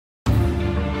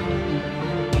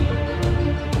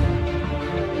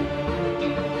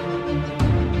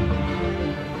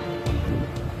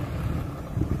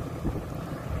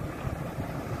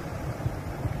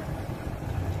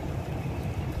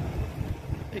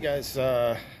Hey guys,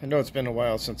 I know it's been a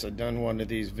while since I've done one of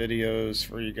these videos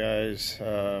for you guys.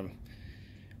 I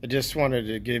just wanted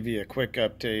to give you a quick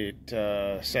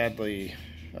update. Sadly,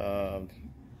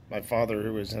 my father,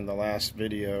 who was in the last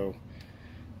video,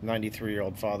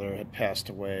 93-year-old father, had passed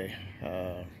away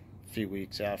a few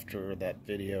weeks after that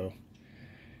video.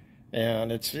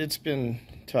 And it's been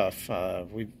tough.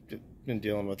 We've been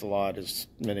dealing with a lot, as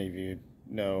many of you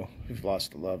know, who've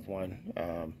lost a loved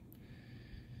one.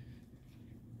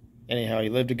 Anyhow, he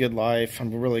lived a good life.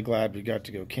 I'm really glad we got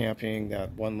to go camping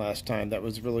that one last time. That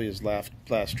was really his last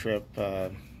trip.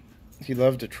 He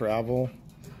loved to travel,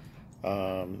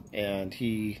 and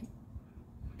he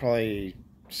probably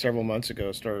several months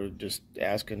ago started just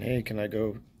asking, hey, can I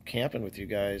go camping with you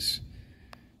guys?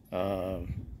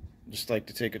 Just like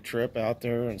to take a trip out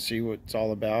there and see what it's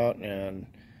all about. And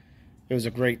it was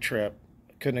a great trip.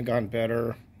 Couldn't have gone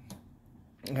better.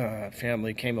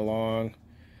 Family came along.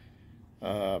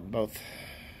 Both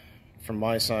from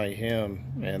my side,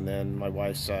 him, and then my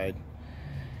wife's side.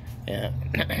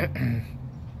 And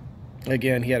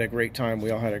again, he had a great time.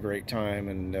 We all had a great time,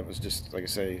 and that was just, like I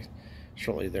say,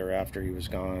 shortly thereafter he was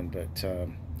gone. But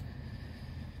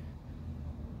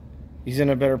he's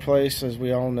in a better place, as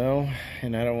we all know,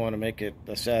 and I don't want to make it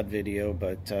a sad video,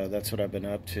 but that's what I've been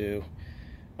up to.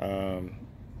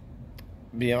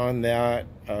 Beyond that,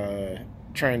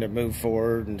 trying to move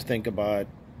forward and think about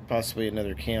possibly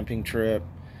another camping trip.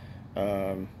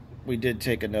 We did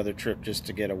take another trip just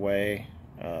to get away.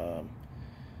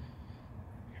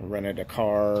 Rented a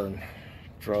car and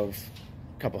drove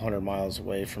a couple hundred miles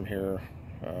away from here.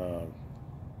 A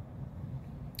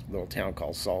little town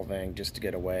called Solvang, just to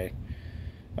get away.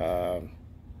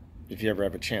 If you ever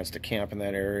have a chance to camp in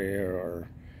that area or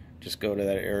just go to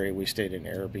that area, we stayed in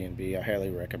Airbnb. I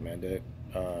highly recommend it.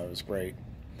 It was great.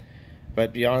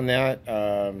 But beyond that,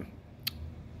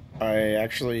 I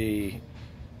actually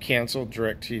canceled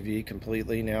Directv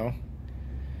completely now,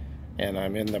 and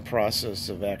I'm in the process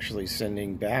of actually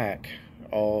sending back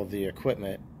all the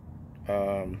equipment.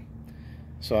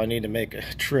 So I need to make a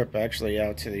trip actually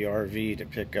out to the RV to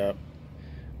pick up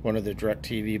one of the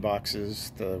Directv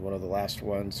boxes, one of the last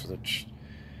ones, which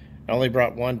I only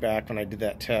brought one back when I did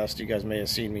that test. You guys may have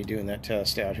seen me doing that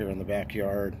test out here in the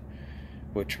backyard,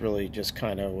 which really just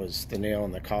kind of was the nail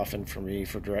in the coffin for me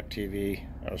for Directv.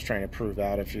 I was trying to prove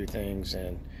out a few things,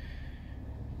 and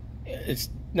it's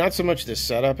not so much the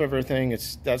setup of everything.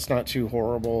 That's not too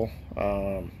horrible,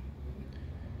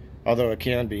 although it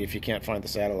can be if you can't find the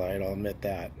satellite. I'll admit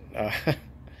that.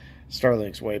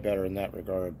 Starlink's way better in that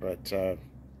regard, but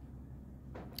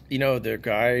you know, their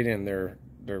guide and their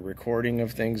recording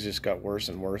of things just got worse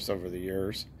and worse over the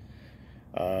years.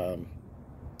 I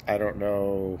don't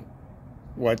know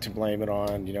what to blame it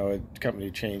on. You know, the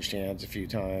company changed hands a few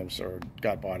times or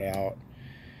got bought out.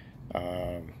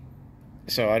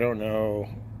 So I don't know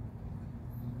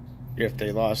if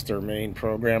they lost their main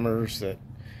programmers. That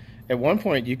at one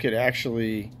point you could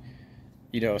actually,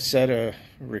 you know, set a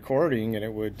recording and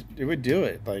it would do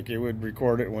it. Like, it would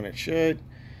record it when it should.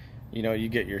 You know, you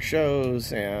get your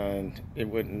shows and it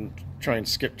wouldn't try and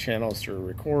skip channels through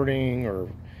recording. Or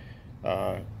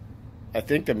I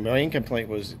think the main complaint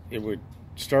was it would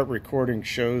start recording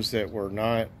shows that were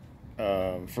not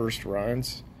first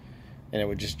runs, and it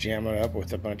would just jam it up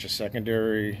with a bunch of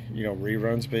secondary, you know,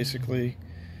 reruns, basically.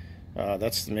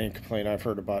 That's the main complaint I've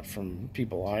heard about from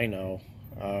people I know.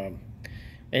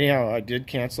 Anyhow, I did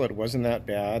cancel it. It wasn't that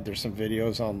bad. There's some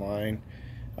videos online.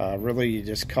 Really, you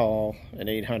just call an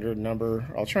 800 number.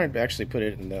 I'll try and actually put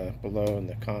it in below in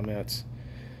the comments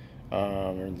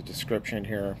or in the description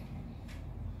here.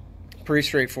 Pretty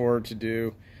straightforward to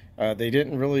do. They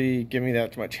didn't really give me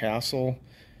that much hassle.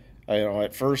 You know,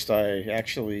 at first I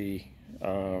actually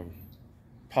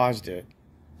paused it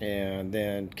and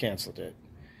then canceled it.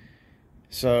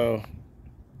 So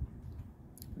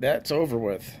that's over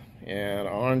with, and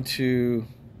on to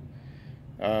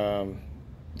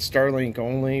Starlink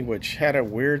only, which had a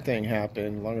weird thing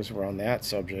happen. As long as we're on that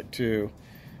subject too.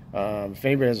 If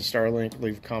anybody has a Starlink,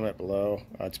 leave a comment below.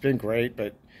 It's been great,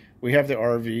 but we have the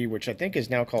RV, which I think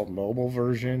is now called mobile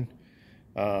version,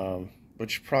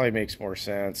 which probably makes more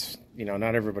sense. You know,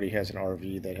 not everybody has an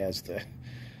RV that has the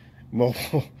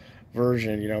mobile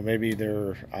version. You know, maybe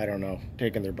they're, I don't know,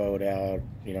 taking their boat out,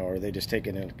 you know, or they just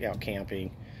taking it out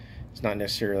camping. It's not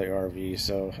necessarily RV,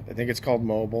 so I think it's called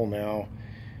mobile now.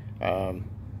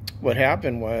 What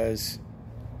happened was,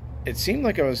 it seemed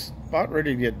like I was about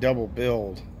ready to get double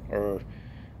billed, or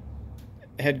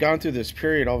had gone through this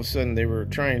period. All of a sudden they were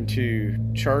trying to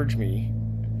charge me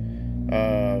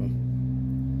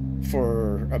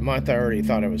for a month I already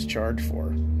thought I was charged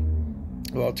for.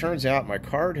 Well, it turns out my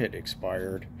card had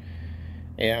expired,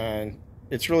 and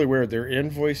it's really weird. Their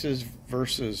invoices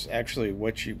versus actually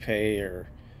what you pay are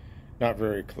not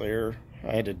very clear.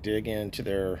 I had to dig into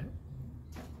their.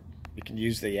 You can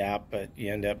use the app, but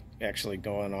you end up actually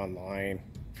going online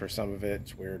for some of it.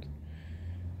 It's weird.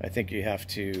 I think you have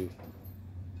to.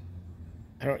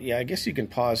 I guess you can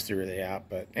pause through the app,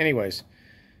 but anyways,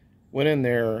 went in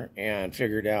there and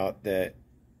figured out that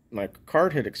my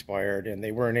card had expired and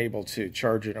they weren't able to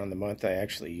charge it on the month I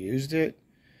actually used it.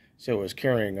 So it was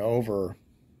carrying over.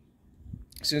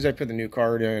 As soon as I put the new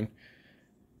card in,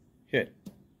 hit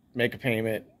make a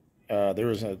payment, there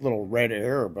was a little red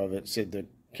arrow above it, said the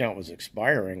account was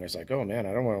expiring. I was like, oh man,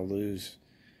 I don't want to lose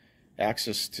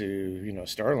access to,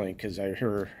 Starlink, because I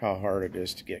heard how hard it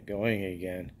is to get going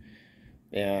again.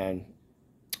 And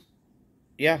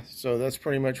yeah, so that's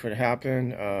pretty much what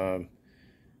happened.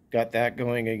 Got that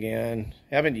going again.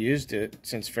 Haven't used it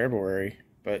since February,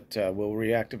 but we'll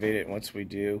reactivate it once we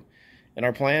do. And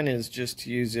our plan is just to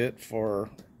use it for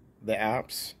the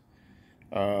apps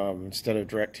instead of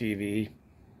Directv.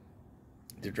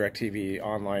 The Directv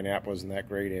online app wasn't that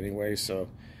great anyway. So,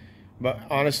 but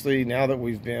honestly, now that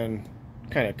we've been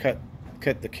kind of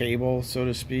cut the cable, so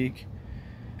to speak,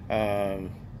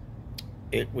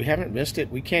 we haven't missed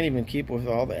it. We can't even keep with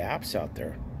all the apps out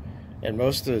there. And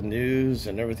most of the news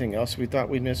and everything else we thought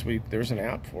we'd miss, there's an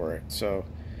app for it. So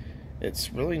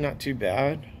it's really not too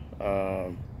bad.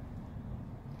 I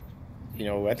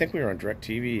think we were on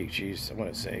DirecTV, geez, I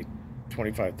want to say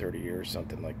 25, 30 years,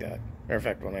 something like that. Matter of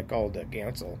fact, when I called to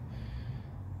cancel,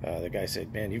 the guy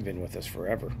said, man, you've been with us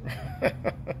forever.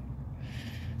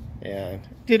 And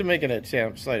did make an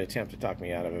slight attempt to talk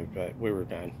me out of it, but we were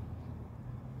done.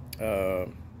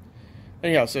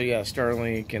 Anyhow, so yeah,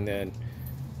 Starlink, and then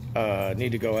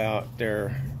need to go out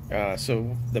there.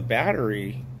 So the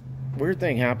battery, weird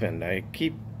thing happened. I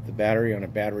keep the battery on a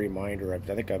battery minder. I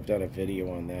think I've done a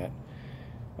video on that.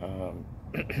 I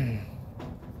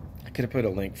could have put a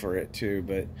link for it too,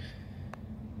 but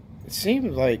it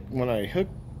seemed like when I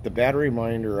hooked the battery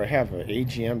minder, I have an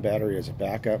AGM battery as a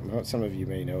backup. Some of you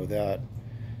may know that.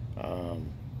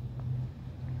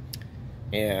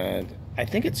 And I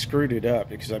think it screwed it up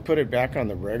because I put it back on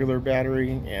the regular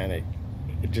battery and it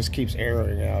just keeps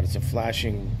airing out. It's a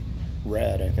flashing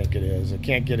red, I think it is. I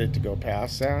can't get it to go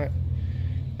past that.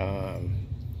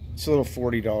 It's a little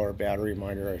 $40 battery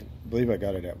minder. I believe I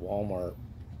got it at Walmart.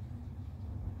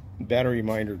 Battery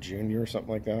minder junior or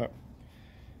something like that.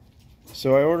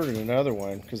 So I ordered another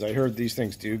one because I heard these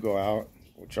things do go out,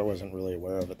 which I wasn't really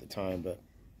aware of at the time, but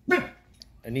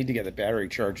I need to get the battery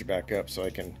charged back up so I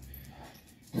can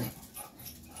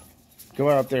go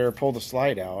out there, pull the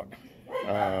slide out,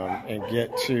 and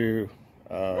get to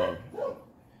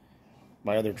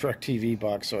my other DirecTV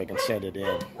box so I can send it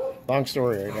in. Long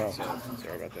story, I know.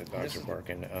 Sorry about that, dogs are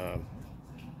barking.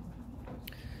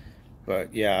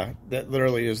 But yeah, that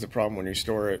literally is the problem when you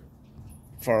store it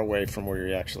far away from where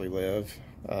you actually live.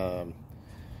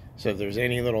 So if there's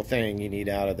any little thing you need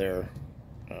out of there,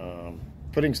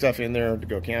 putting stuff in there to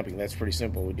go camping, that's pretty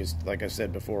simple. We just, like I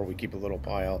said before, we keep a little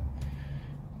pile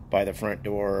by the front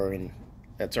door, and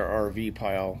that's our RV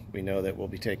pile. We know that we'll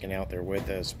be taking out there with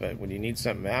us. But when you need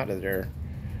something out of there,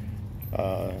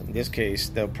 in this case,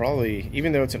 they'll probably,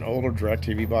 even though it's an older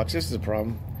DirecTV box, this is a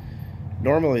problem.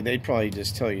 Normally, they'd probably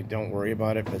just tell you don't worry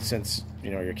about it, but since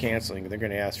you're canceling, they're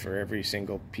going to ask for every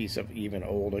single piece of even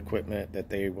old equipment that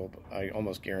they will, I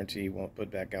almost guarantee, won't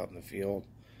put back out in the field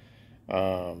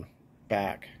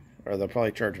back, or they'll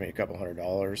probably charge me a couple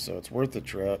 $100. So it's worth the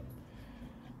trip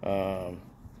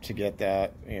to get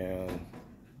that, and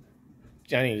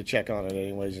I need to check on it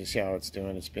anyways and see how it's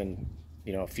doing. It's been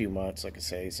a few months, like I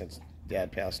say, since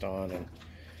Dad passed on, and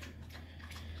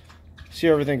see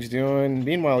how everything's doing.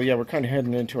 Meanwhile, yeah, we're kind of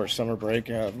heading into our summer break.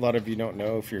 A lot of you don't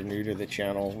know, if you're new to the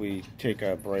channel, we take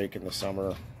a break in the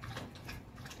summer,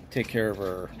 take care of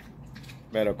our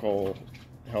medical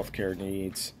healthcare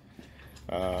needs,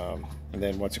 and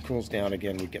then once it cools down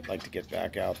again, we like to get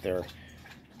back out there.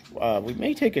 We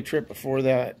may take a trip before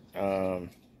that.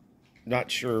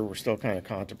 Not sure. We're still kind of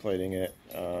contemplating it.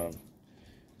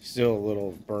 Still a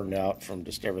little burned out from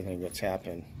just everything that's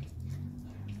happened.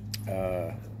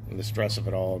 And the stress of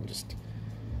it all, just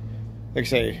like I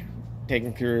say,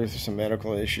 taking care of some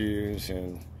medical issues,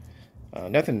 and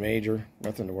nothing major,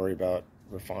 nothing to worry about.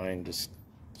 We're fine. Just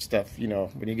stuff,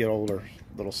 when you get older,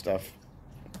 little stuff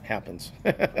happens.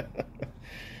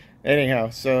 Anyhow,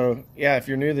 so yeah, if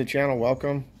you're new to the channel,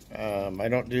 welcome. I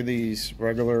don't do these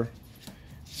regular.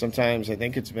 Sometimes I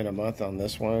think it's been a month on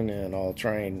this one, and I'll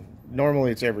try and,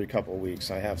 normally it's every couple of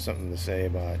weeks. I have something to say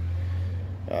about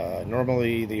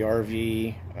Normally the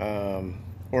RV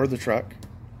or the truck,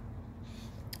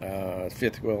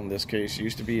 fifth wheel in this case,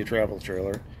 used to be a travel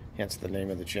trailer, hence the name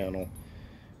of the channel.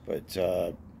 But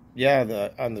yeah,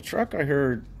 on the truck I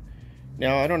heard,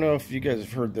 now I don't know if you guys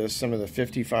have heard this, some of the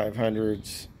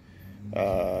 5500s,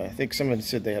 I think someone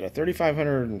said they had a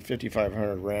 3500 and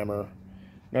 5500 rammer.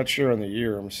 Not sure on the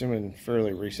year, I'm assuming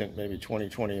fairly recent, maybe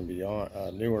 2020 and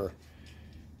beyond, newer,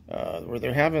 where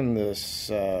they're having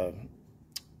this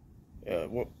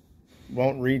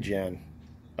won't regen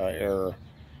error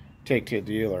take to a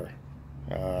dealer.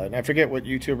 And I forget what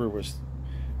YouTuber was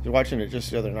watching it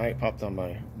just the other night, popped on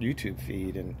my YouTube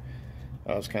feed, and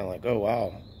I was kind of like, oh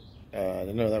wow, I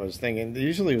didn't know that was a thing. And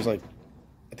usually it was like,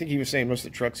 I think he was saying most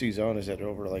of the trucks he's owned is at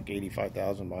over like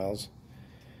 85,000 miles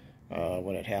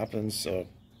when it happens. So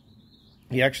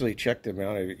he actually checked them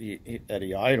out at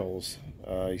he idles.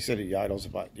 He said he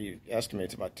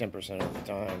estimates about 10% of the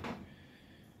time.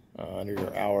 Under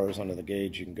your hours under the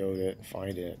gauge, you can go to it and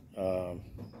find it.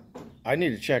 I need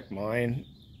to check mine.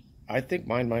 I think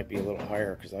mine might be a little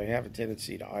higher because I have a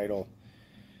tendency to idle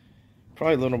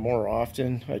probably a little more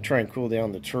often. I try and cool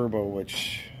down the turbo,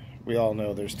 which we all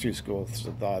know there's two schools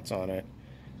of thoughts on it.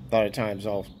 A lot of times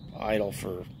I'll idle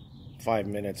for 5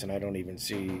 minutes and I don't even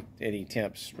see any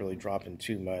temps really dropping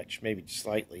too much, maybe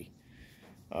slightly.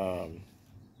 Then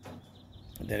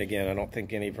again, I don't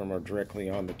think any of them are directly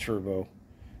on the turbo.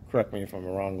 Correct me if I'm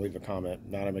wrong, leave a comment.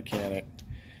 Not a mechanic.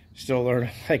 Still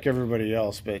learning like everybody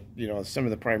else, but you know, some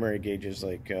of the primary gauges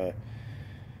like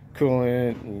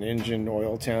coolant and engine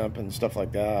oil temp and stuff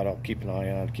like that, I'll keep an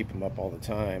eye on, keep them up all the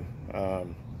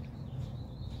time.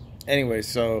 Anyway,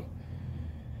 so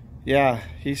yeah,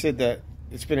 he said that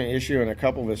it's been an issue in a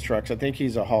couple of his trucks. I think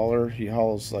he's a hauler. He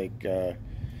hauls like, I'm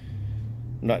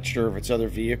not sure if it's other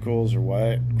vehicles or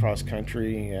what, cross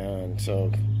country, and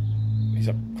so he's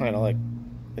a kind of like,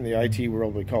 in the IT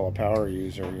world we call a power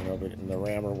user, you know, but in the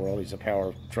rammer world he's a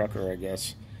power trucker, I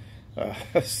guess.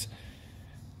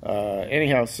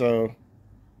 Anyhow, so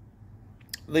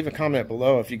leave a comment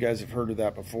below if you guys have heard of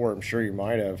that before. I'm sure you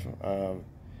might have.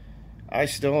 I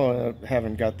still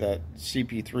haven't got that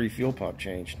CP3 fuel pump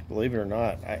changed, believe it or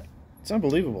not. It's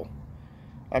unbelievable.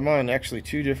 I'm on actually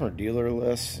 2 different dealer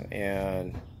lists,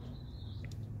 and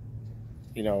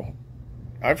you know,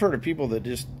 I've heard of people that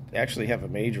just actually have a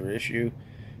major issue,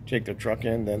 take their truck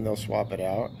in, then they'll swap it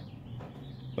out.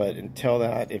 But until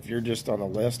that, if you're just on the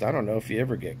list, I don't know if you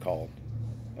ever get called.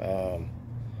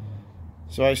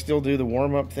 So I still do the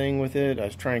warm-up thing with it. I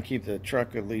try and keep the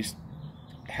truck at least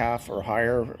half or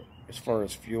higher as far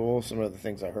as fuel. Some of the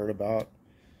things I heard about,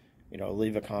 you know,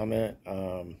 leave a comment.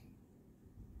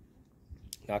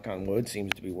 Knock on wood,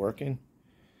 seems to be working.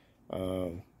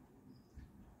 And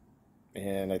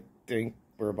I think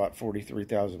we're about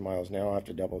 43,000 miles now. I have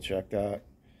to double check that.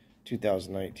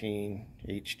 2019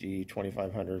 HD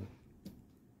 2500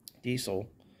 diesel.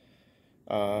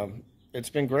 It's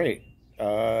been great.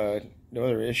 No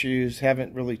other issues.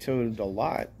 Haven't really towed a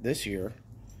lot this year.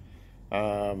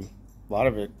 A lot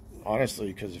of it, honestly,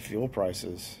 because of fuel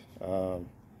prices.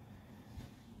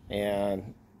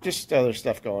 And just other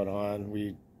stuff going on.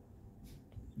 We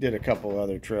did a couple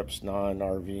other trips,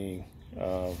 non-RVing.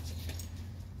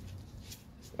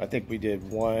 I think we did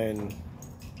one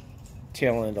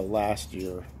tail end of last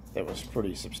year that was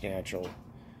pretty substantial.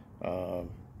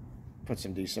 Put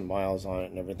some decent miles on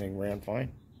it and everything ran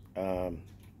fine.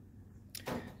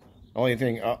 Only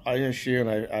thing I issue, and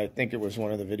I think it was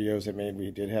one of the videos that made we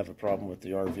did have a problem with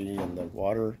the RV, and the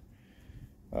water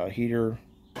heater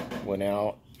went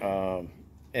out. And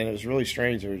it was really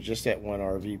strange. There was just that one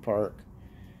RV park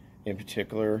in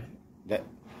particular that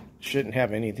shouldn't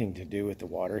have anything to do with the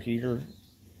water heater,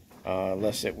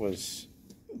 unless it was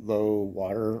low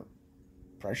water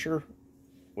pressure,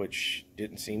 which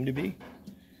didn't seem to be.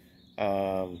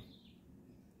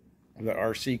 The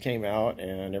RC came out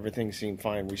and everything seemed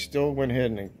fine. We still went ahead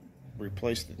and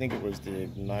replaced, I think it was the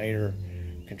igniter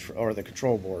control, or the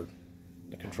control board,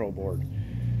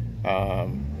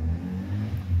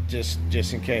 just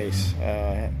in case.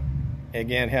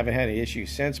 Again, haven't had any issues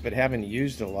since, but haven't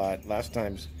used a lot. Last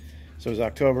times, so it was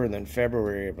October and then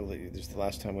February, I believe, this is the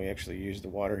last time we actually used the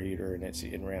water heater, and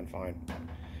it ran fine.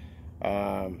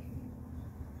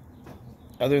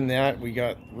 Other than that, we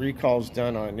got recalls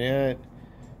done on it.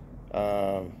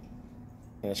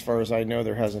 As far as I know,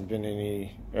 there hasn't been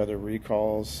any other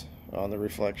recalls on the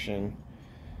reflection.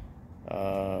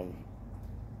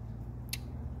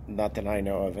 Not that I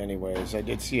know of anyways. I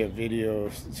did see a video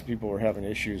of some people were having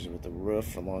issues with the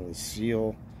roof along the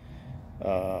seal,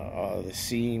 the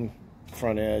seam,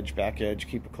 front edge, back edge.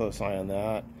 Keep a close eye on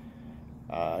that.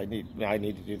 I need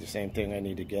to do the same thing. I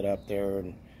need to get up there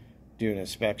and do an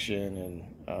inspection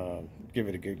and give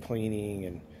it a good cleaning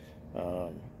and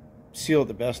seal it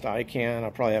the best I can.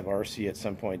 I'll probably have RC at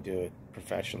some point do it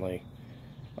professionally,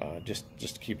 just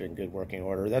to keep it in good working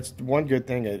order. That's one good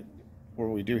thing where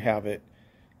we do have it,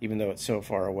 even though it's so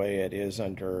far away, it is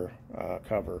under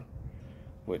cover,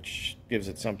 which gives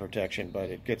it some protection, but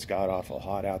it gets god awful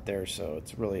hot out there, so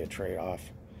it's really a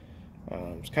trade-off.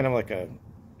 It's kind of like a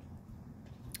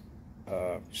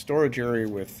storage area.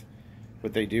 With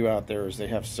what they do out there is they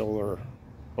have solar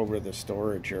over the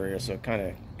storage area, so it kind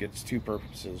of gets two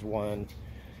purposes. One,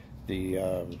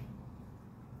 the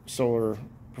solar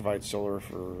provides solar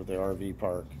for the RV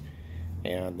park,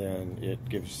 and then it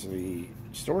gives the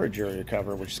storage area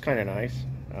cover, which is kind of nice.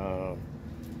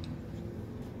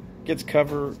 Gets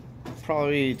cover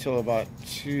probably till about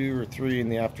 2 or 3 in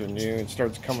the afternoon.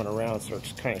 Starts coming around,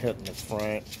 starts kind of hitting the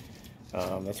front.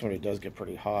 That's when it does get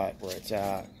pretty hot where it's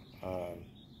at.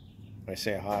 When I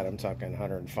say hot, I'm talking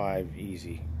 105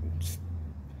 easy. It's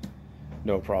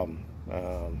no problem.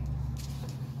 And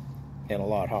a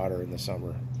lot hotter in the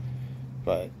summer.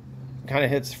 But kind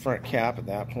of hits the front cap at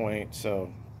that point.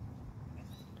 So,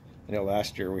 you know,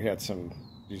 last year we had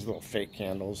these little fake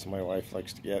candles my wife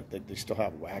likes to get. They still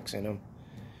have wax in them.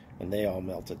 And they all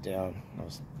melted down.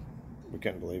 We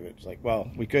couldn't believe it. It's like, well,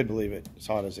 we could believe it as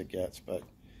hot as it gets, but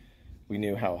we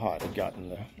knew how hot it got in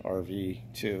the RV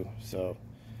too. So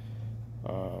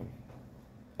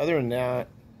other than that,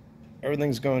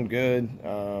 everything's going good.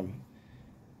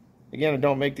 Again, I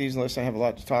don't make these unless I have a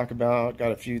lot to talk about.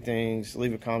 Got a few things.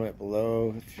 Leave a comment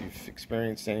below if you've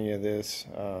experienced any of this.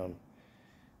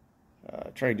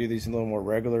 Try to do these a little more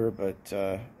regular, but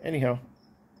anyhow,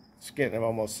 it's getting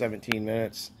almost 17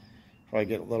 minutes. Probably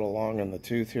get a little long in the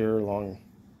tooth here,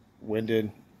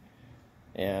 long-winded.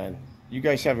 And you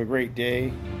guys have a great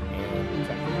day.